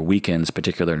strengthens or weakens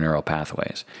particular neural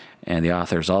pathways. And the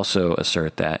authors also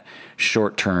assert that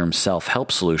short-term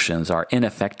self-help solutions are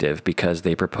ineffective because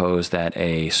they propose that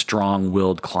a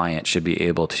strong-willed client should be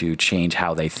able to change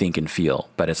how they think and feel.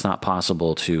 But it's not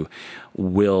possible to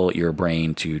will your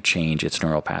brain to change its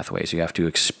neural pathways. You have to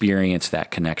experience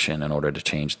that connection in order to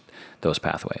change those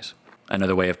pathways.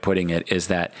 Another way of putting it is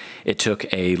that it took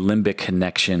a limbic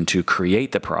connection to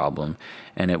create the problem,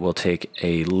 and it will take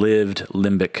a lived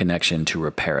limbic connection to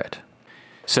repair it.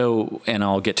 So, and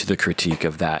I'll get to the critique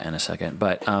of that in a second,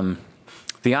 but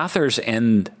the authors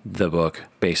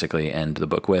basically end the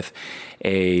book with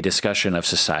a discussion of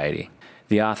society.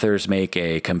 The authors make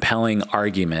a compelling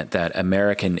argument that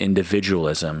American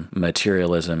individualism,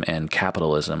 materialism, and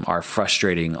capitalism are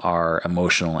frustrating our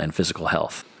emotional and physical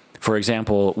health. For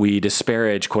example, we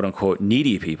disparage quote-unquote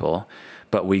needy people,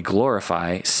 but we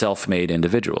glorify self-made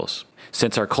individuals.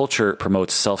 Since our culture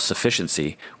promotes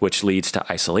self-sufficiency, which leads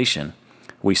to isolation,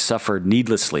 we suffered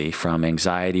needlessly from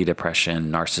anxiety,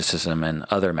 depression, narcissism, and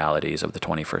other maladies of the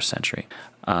 21st century.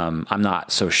 I'm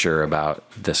not so sure about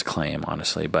this claim,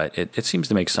 honestly, but it seems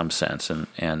to make some sense,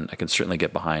 and I can certainly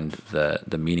get behind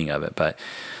the meaning of it, but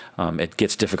it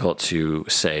gets difficult to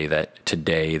say that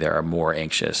today there are more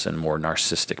anxious and more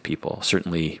narcissistic people.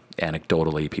 Certainly,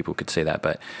 anecdotally, people could say that,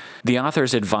 but the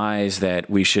authors advise that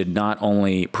we should not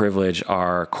only privilege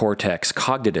our cortex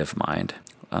cognitive mind,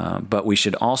 but we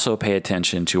should also pay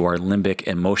attention to our limbic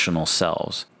emotional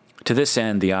selves. To this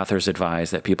end, the authors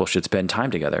advise that people should spend time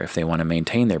together if they want to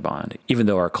maintain their bond, even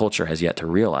though our culture has yet to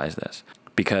realize this,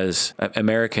 because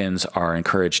Americans are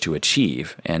encouraged to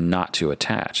achieve and not to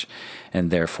attach,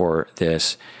 and therefore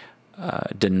this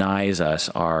denies us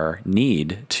our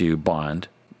need to bond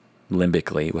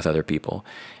limbically with other people,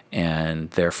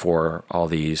 and therefore all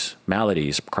these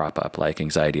maladies crop up like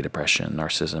anxiety, depression,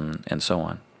 narcissism, and so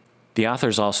on. The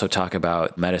authors also talk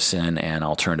about medicine and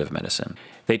alternative medicine.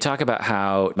 They talk about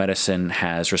how medicine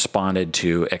has responded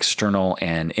to external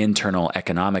and internal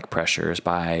economic pressures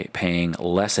by paying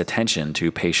less attention to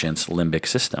patients' limbic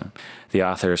system. The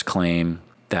authors claim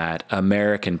that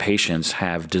American patients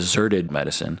have deserted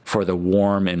medicine for the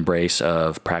warm embrace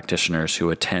of practitioners who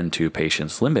attend to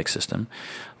patients' limbic system,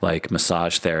 like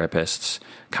massage therapists,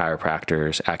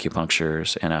 chiropractors,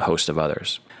 acupuncturists, and a host of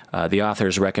others. The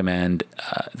authors recommend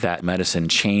that medicine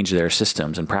change their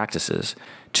systems and practices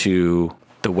to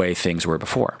the way things were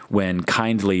before, when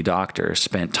kindly doctors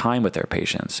spent time with their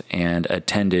patients and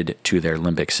attended to their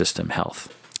limbic system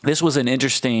health. This was an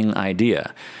interesting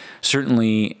idea.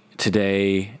 Certainly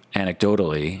today,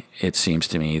 anecdotally, it seems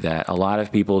to me that a lot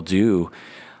of people do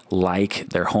like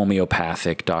their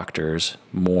homeopathic doctors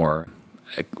more.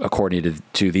 According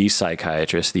to these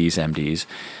psychiatrists, these MDs,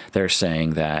 they're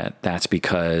saying that that's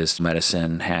because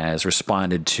medicine has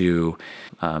responded to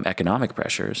economic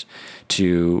pressures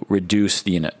to reduce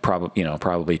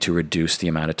probably to reduce the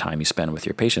amount of time you spend with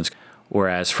your patients.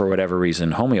 Whereas for whatever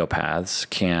reason, homeopaths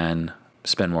can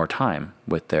spend more time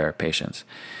with their patients.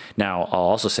 Now, I'll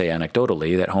also say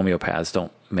anecdotally that homeopaths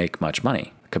don't make much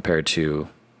money compared to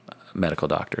medical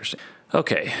doctors.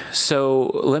 Okay,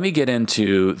 so let me get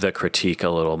into the critique a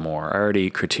little more. I already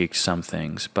critiqued some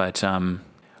things, but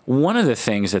one of the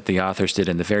things that the authors did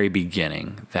in the very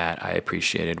beginning that I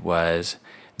appreciated was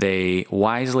they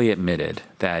wisely admitted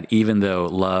that even though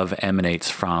love emanates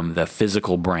from the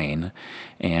physical brain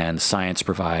and science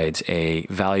provides a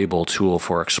valuable tool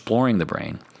for exploring the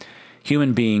brain,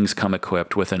 human beings come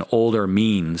equipped with an older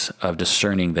means of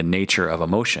discerning the nature of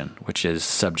emotion, which is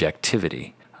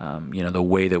subjectivity. The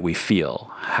way that we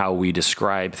feel, how we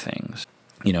describe things.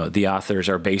 The authors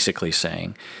are basically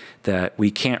saying that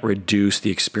we can't reduce the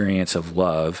experience of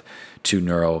love to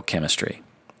neurochemistry,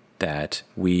 that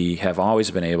we have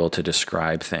always been able to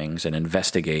describe things and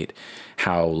investigate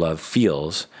how love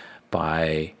feels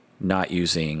by not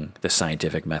using the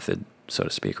scientific method, so to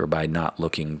speak, or by not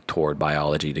looking toward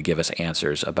biology to give us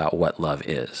answers about what love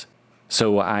is.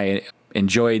 So I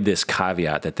enjoyed this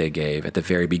caveat that they gave at the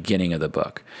very beginning of the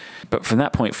book. But from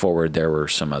that point forward, there were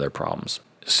some other problems.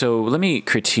 So let me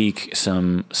critique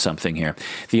something here.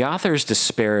 The authors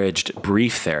disparaged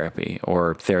brief therapy,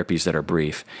 or therapies that are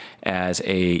brief, as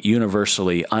a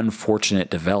universally unfortunate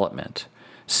development,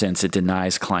 since it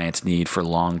denies clients' need for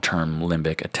long-term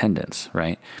limbic attendance,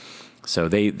 right? So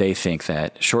they think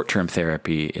that short-term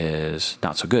therapy is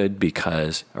not so good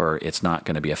or it's not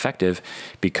going to be effective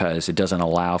because it doesn't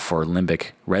allow for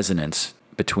limbic resonance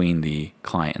between the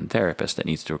client and therapist that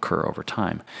needs to occur over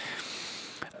time.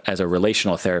 As a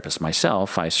relational therapist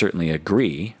myself, I certainly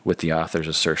agree with the author's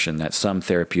assertion that some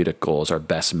therapeutic goals are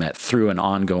best met through an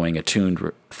ongoing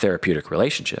attuned therapeutic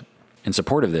relationship. In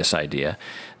support of this idea,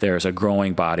 there is a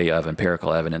growing body of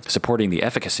empirical evidence supporting the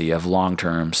efficacy of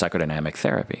long-term psychodynamic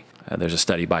therapy. There's a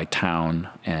study by Town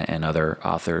and other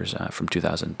authors from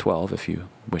 2012, if you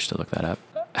wish to look that up.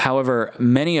 However,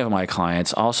 many of my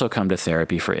clients also come to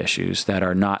therapy for issues that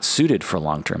are not suited for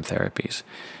long-term therapies.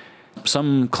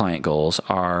 Some client goals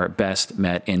are best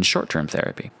met in short-term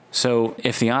therapy. So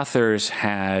if the authors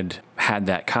had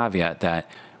that caveat that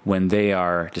when they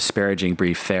are disparaging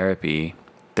brief therapy,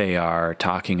 they are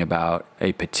talking about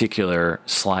a particular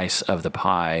slice of the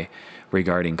pie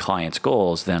regarding clients'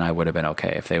 goals, then I would have been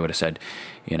okay. If they would have said,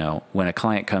 when a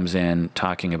client comes in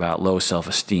talking about low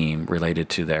self-esteem related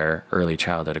to their early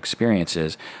childhood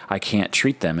experiences, I can't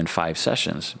treat them in 5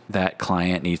 sessions. That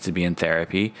client needs to be in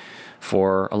therapy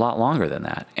for a lot longer than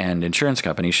that. And insurance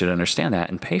companies should understand that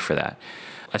and pay for that.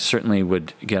 I certainly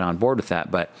would get on board with that,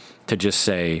 but to just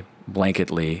say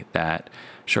blanketly that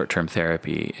short-term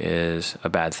therapy is a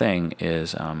bad thing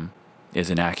is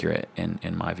inaccurate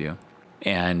in my view,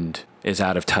 and is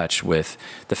out of touch with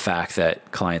the fact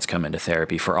that clients come into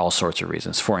therapy for all sorts of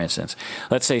reasons. For instance,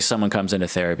 let's say someone comes into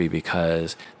therapy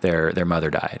because their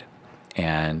mother died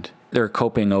and they're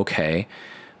coping okay,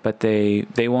 but they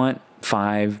want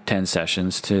 5-10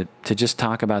 sessions to just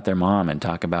talk about their mom and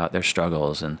talk about their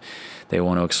struggles, and they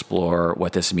want to explore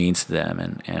what this means to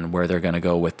them and where they're going to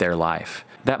go with their life.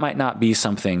 That might not be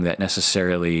something that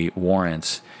necessarily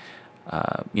warrants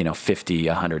 50,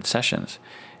 100 sessions.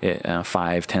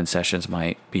 5-10 sessions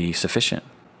might be sufficient.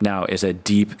 Now, is a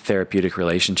deep therapeutic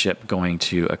relationship going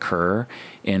to occur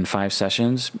in 5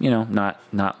 sessions?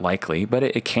 Not likely, but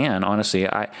it can. Honestly,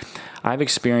 I've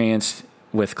experienced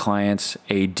with clients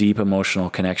a deep emotional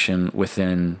connection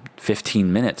within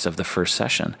 15 minutes of the first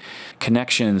session.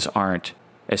 Connections aren't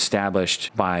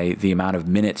established by the amount of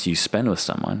minutes you spend with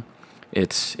someone.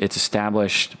 It's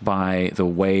established by the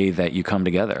way that you come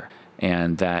together,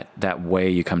 and that way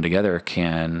you come together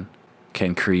can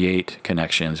create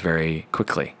connections very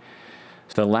quickly.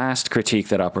 So the last critique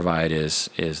that I'll provide is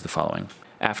the following.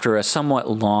 After a somewhat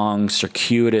long,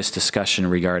 circuitous discussion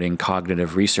regarding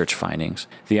cognitive research findings,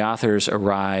 the authors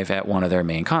arrive at one of their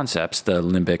main concepts, the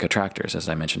limbic attractors, as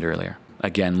I mentioned earlier.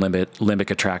 Again, limbic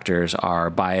attractors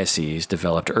are biases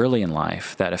developed early in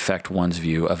life that affect one's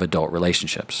view of adult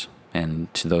relationships.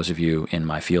 And to those of you in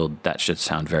my field, that should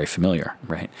sound very familiar,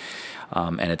 right?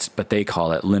 But they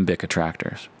call it limbic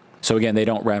attractors. So again, they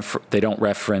don't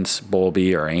reference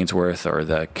Bowlby or Ainsworth or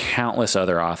the countless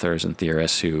other authors and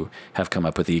theorists who have come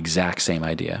up with the exact same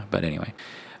idea. But anyway,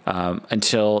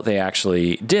 until they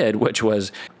actually did, which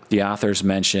was the authors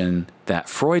mention that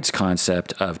Freud's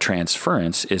concept of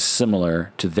transference is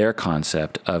similar to their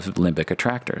concept of limbic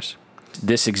attractors.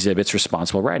 This exhibits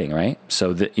responsible writing, right?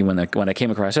 So when I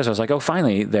came across this, I was like, oh,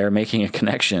 finally, they're making a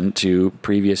connection to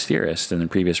previous theorists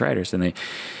and previous writers. And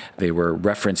they were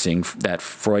referencing that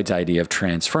Freud's idea of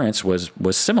transference was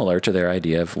similar to their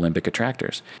idea of limbic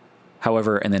attractors.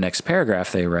 However, in the next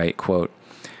paragraph, they write, quote,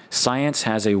 "Science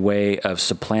has a way of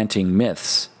supplanting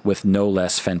myths with no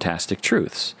less fantastic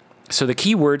truths." So the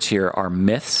key words here are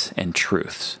myths and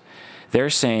truths. They're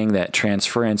saying that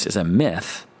transference is a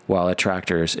myth, while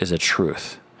attractors is a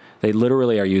truth. They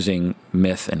literally are using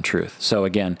myth and truth. So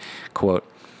again, quote,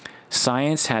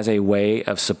 "Science has a way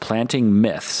of supplanting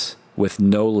myths with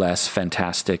no less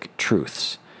fantastic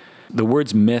truths." The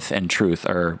words myth and truth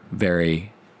are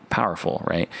very powerful,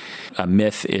 right? A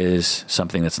myth is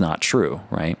something that's not true,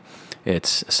 right?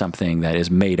 It's something that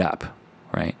is made up,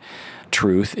 right?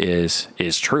 Truth is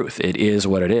truth. It is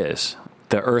what it is.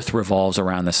 The earth revolves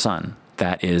around the sun.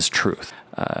 That is truth.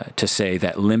 To say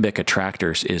that limbic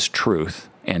attractors is truth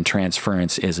and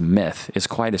transference is myth is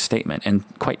quite a statement and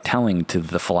quite telling to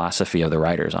the philosophy of the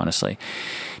writers, honestly.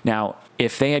 Now,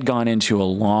 if they had gone into a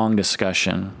longer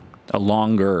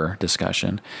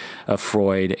discussion of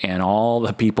Freud and all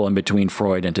the people in between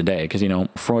Freud and today, because,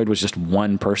 Freud was just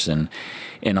one person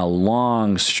in a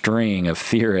long string of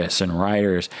theorists and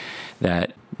writers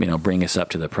that, bring us up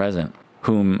to the present,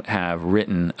 whom have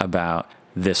written about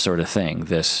this sort of thing,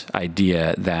 this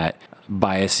idea that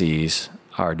biases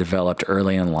are developed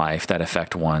early in life that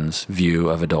affect one's view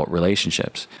of adult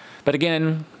relationships. But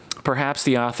again, perhaps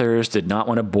the authors did not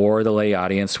want to bore the lay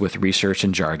audience with research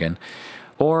and jargon,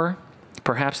 or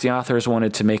perhaps the authors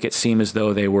wanted to make it seem as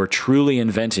though they were truly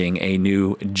inventing a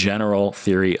new general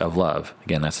theory of love.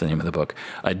 Again, that's the name of the book,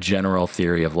 A General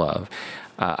Theory of Love.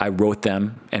 I wrote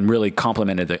them and really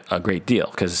complimented a great deal,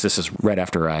 because this is right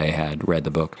after I had read the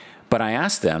book. But I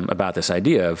asked them about this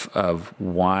idea of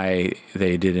why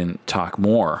they didn't talk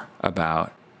more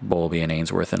about Bowlby and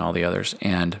Ainsworth and all the others.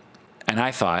 And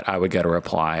I thought I would get a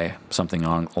reply, something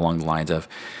along the lines of,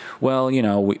 well,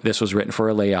 this was written for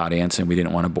a lay audience and we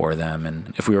didn't want to bore them.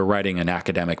 And if we were writing an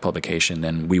academic publication,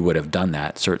 then we would have done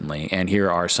that, certainly. And here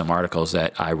are some articles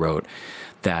that I wrote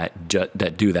that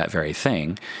do that very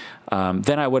thing.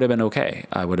 Then I would have been okay.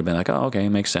 I would have been like, oh, okay, it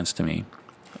makes sense to me.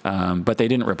 But they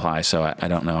didn't reply, so I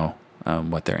don't know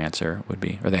what their answer would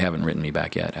be, or they haven't written me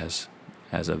back yet as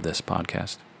of this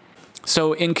podcast.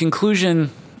 So in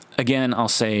conclusion, again, I'll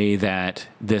say that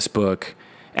this book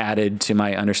added to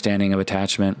my understanding of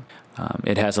attachment.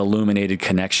 It has illuminated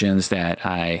connections that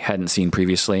I hadn't seen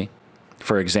previously.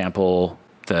 For example,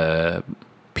 the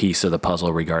piece of the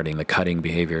puzzle regarding the cutting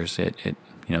behaviors.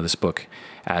 This book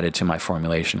added to my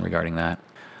formulation regarding that.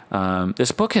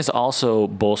 This book has also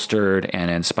bolstered and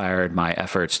inspired my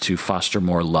efforts to foster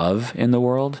more love in the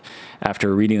world.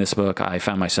 After reading this book, I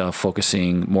found myself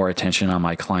focusing more attention on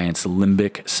my clients'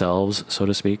 limbic selves, so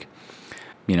to speak.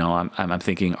 I'm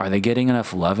thinking, are they getting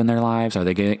enough love in their lives? Are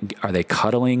they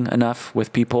cuddling enough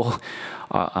with people?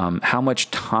 How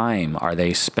much time are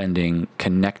they spending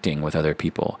connecting with other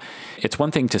people? It's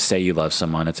one thing to say you love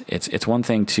someone. It's one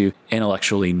thing to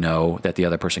intellectually know that the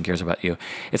other person cares about you.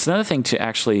 It's another thing to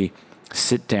actually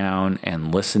sit down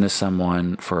and listen to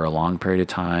someone for a long period of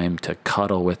time, to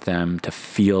cuddle with them, to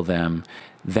feel them.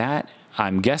 That,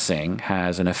 I'm guessing,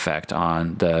 has an effect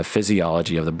on the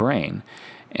physiology of the brain.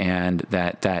 And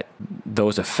that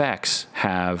those effects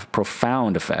have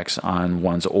profound effects on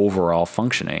one's overall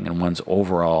functioning and one's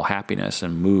overall happiness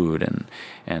and mood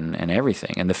and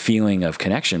everything, and the feeling of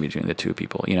connection between the two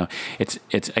people.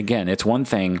 It's one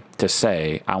thing to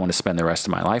say, I want to spend the rest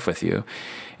of my life with you.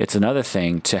 It's another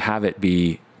thing to have it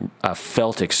be a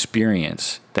felt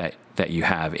experience that you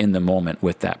have in the moment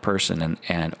with that person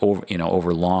and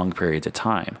over long periods of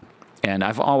time. And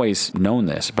I've always known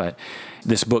this, but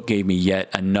this book gave me yet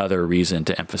another reason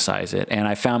to emphasize it. And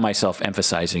I found myself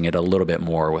emphasizing it a little bit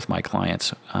more with my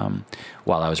clients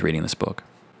while I was reading this book.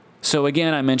 So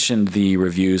again, I mentioned the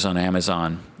reviews on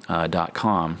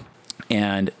Amazon.com.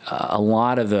 And a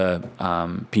lot of the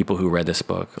people who read this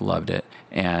book loved it.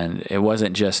 And it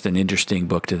wasn't just an interesting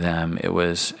book to them. It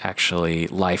was actually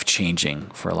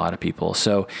life-changing for a lot of people.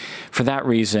 So for that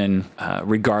reason,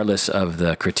 regardless of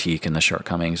the critique and the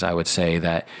shortcomings, I would say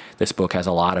that this book has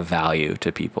a lot of value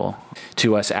to people.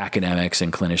 To us academics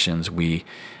and clinicians, we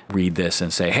read this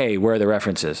and say, hey, where are the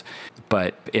references?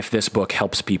 But if this book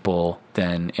helps people,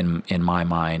 then in my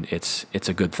mind, it's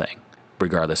a good thing,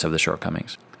 regardless of the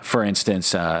shortcomings. For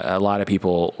instance, a lot of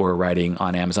people were writing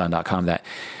on Amazon.com that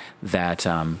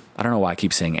I don't know why I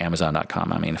keep saying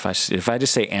Amazon.com. I mean, if I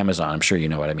just say Amazon, I'm sure you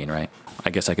know what I mean, right? I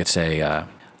guess I could say a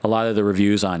lot of the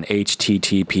reviews on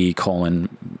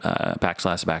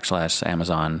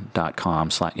http://Amazon.com/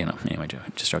 anyway,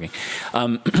 just joking.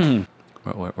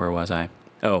 Where was I?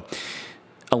 Oh,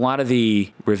 a lot of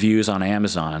the reviews on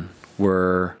Amazon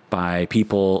were by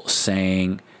people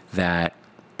saying that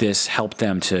this helped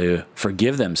them to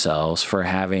forgive themselves for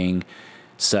having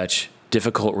such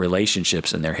difficult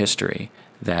relationships in their history,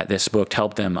 that this book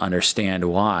helped them understand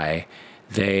why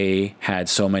they had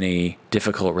so many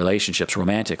difficult relationships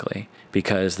romantically.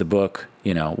 Because the book,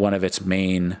 one of its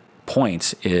main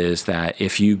points is that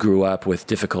if you grew up with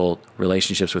difficult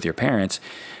relationships with your parents,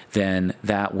 then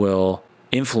that will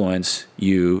influence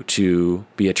you to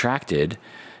be attracted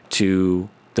to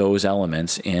those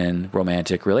elements in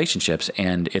romantic relationships,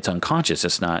 and it's unconscious.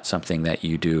 It's not something that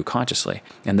you do consciously,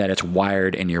 and that it's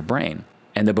wired in your brain.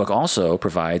 And the book also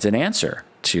provides an answer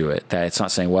to it, that it's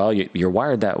not saying, well, you're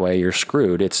wired that way, you're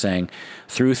screwed. It's saying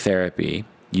through therapy,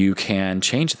 you can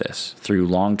change this. Through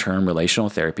long-term relational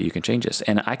therapy, you can change this.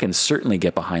 And I can certainly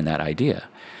get behind that idea.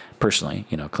 Personally,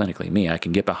 clinically, I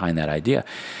can get behind that idea.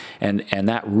 And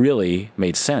that really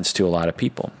made sense to a lot of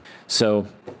people. So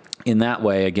in that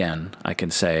way, again, I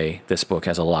can say this book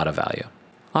has a lot of value.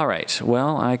 All right.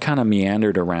 Well, I kind of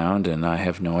meandered around, and I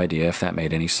have no idea if that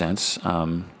made any sense.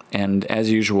 And as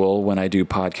usual, when I do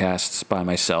podcasts by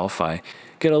myself, I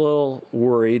get a little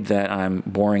worried that I'm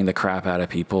boring the crap out of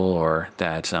people, or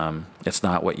that it's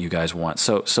not what you guys want.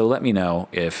 So let me know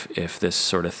if this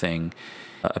sort of thing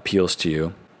appeals to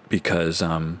you, because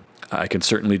I can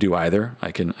certainly do either.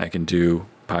 I can do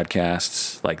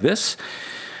podcasts like this,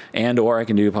 or I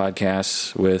can do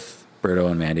podcasts with Berto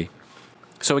and Mandy.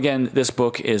 So again, this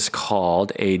book is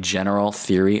called A General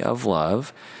Theory of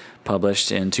Love,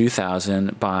 published in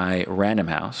 2000 by Random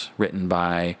House, written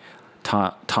by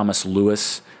Thomas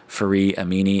Lewis, Farid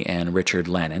Amini, and Richard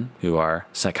Lannon, who are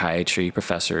psychiatry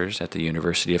professors at the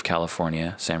University of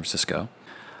California, San Francisco.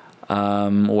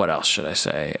 What else should I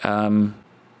say?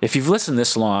 If you've listened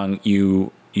this long,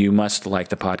 you must like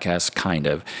the podcast, kind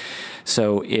of.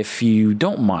 So if you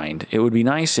don't mind, it would be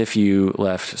nice if you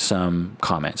left some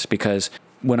comments, because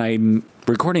when I'm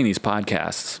recording these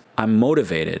podcasts, I'm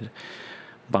motivated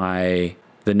by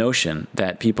the notion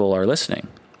that people are listening.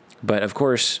 But of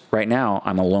course, right now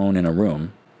I'm alone in a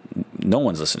room. No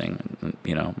one's listening.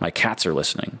 My cats are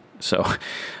listening. So,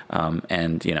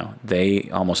 they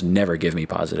almost never give me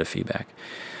positive feedback.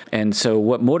 And so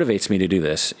what motivates me to do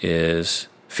this is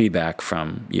feedback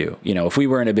from you. If we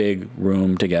were in a big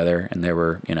room together and there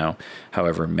were,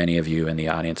 however many of you in the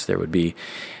audience there would be,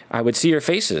 I would see your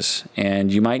faces,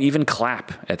 and you might even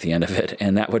clap at the end of it,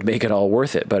 and that would make it all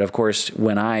worth it. But of course,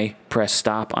 when I press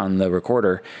stop on the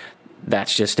recorder,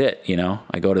 that's just it.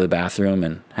 I go to the bathroom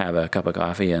and have a cup of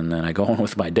coffee, and then I go on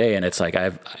with my day, and it's like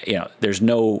there's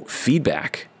no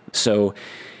feedback. So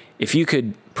if you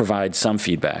could provide some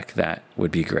feedback, that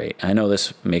would be great. I know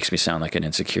this makes me sound like an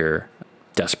insecure,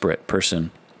 desperate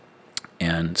person,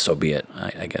 and so be it.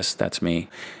 I guess that's me.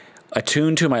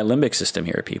 Attuned to my limbic system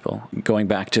here, people. Going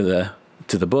back to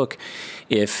the book,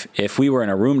 if we were in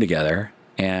a room together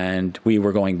and we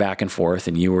were going back and forth,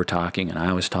 and you were talking and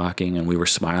I was talking, and we were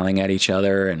smiling at each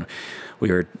other, and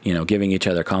we were giving each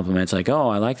other compliments like, oh,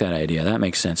 I like that idea, that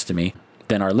makes sense to me,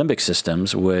 then our limbic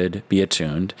systems would be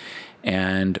attuned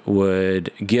and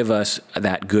would give us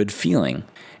that good feeling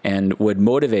and would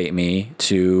motivate me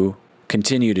to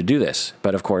continue to do this.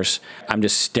 But of course, I'm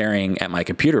just staring at my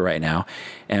computer right now,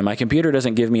 and my computer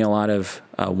doesn't give me a lot of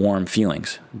warm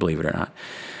feelings, believe it or not.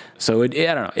 So I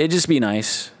don't know, it'd just be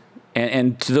nice.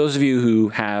 And to those of you who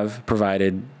have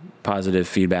provided positive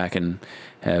feedback and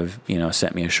have,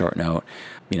 sent me a short note,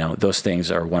 those things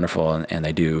are wonderful, and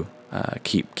they do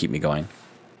keep me going.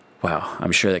 Wow,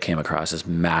 I'm sure that came across as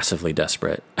massively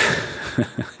desperate.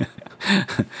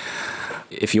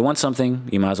 If you want something,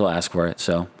 you might as well ask for it.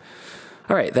 So,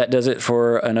 all right, that does it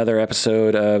for another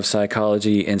episode of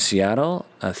Psychology in Seattle.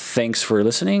 Thanks for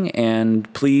listening,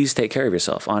 and please take care of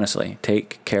yourself. Honestly,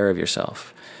 take care of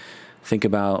yourself. Think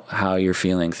about how you're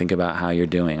feeling. Think about how you're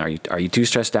doing. Are you too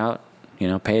stressed out?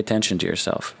 Pay attention to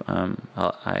yourself.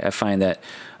 I find that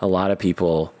a lot of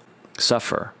people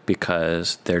suffer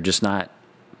because they're just not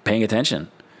paying attention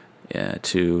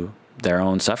to their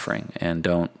own suffering and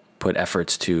don't put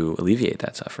efforts to alleviate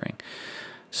that suffering.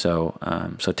 So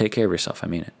take care of yourself. I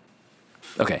mean it.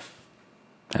 Okay.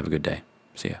 Have a good day.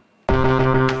 See ya.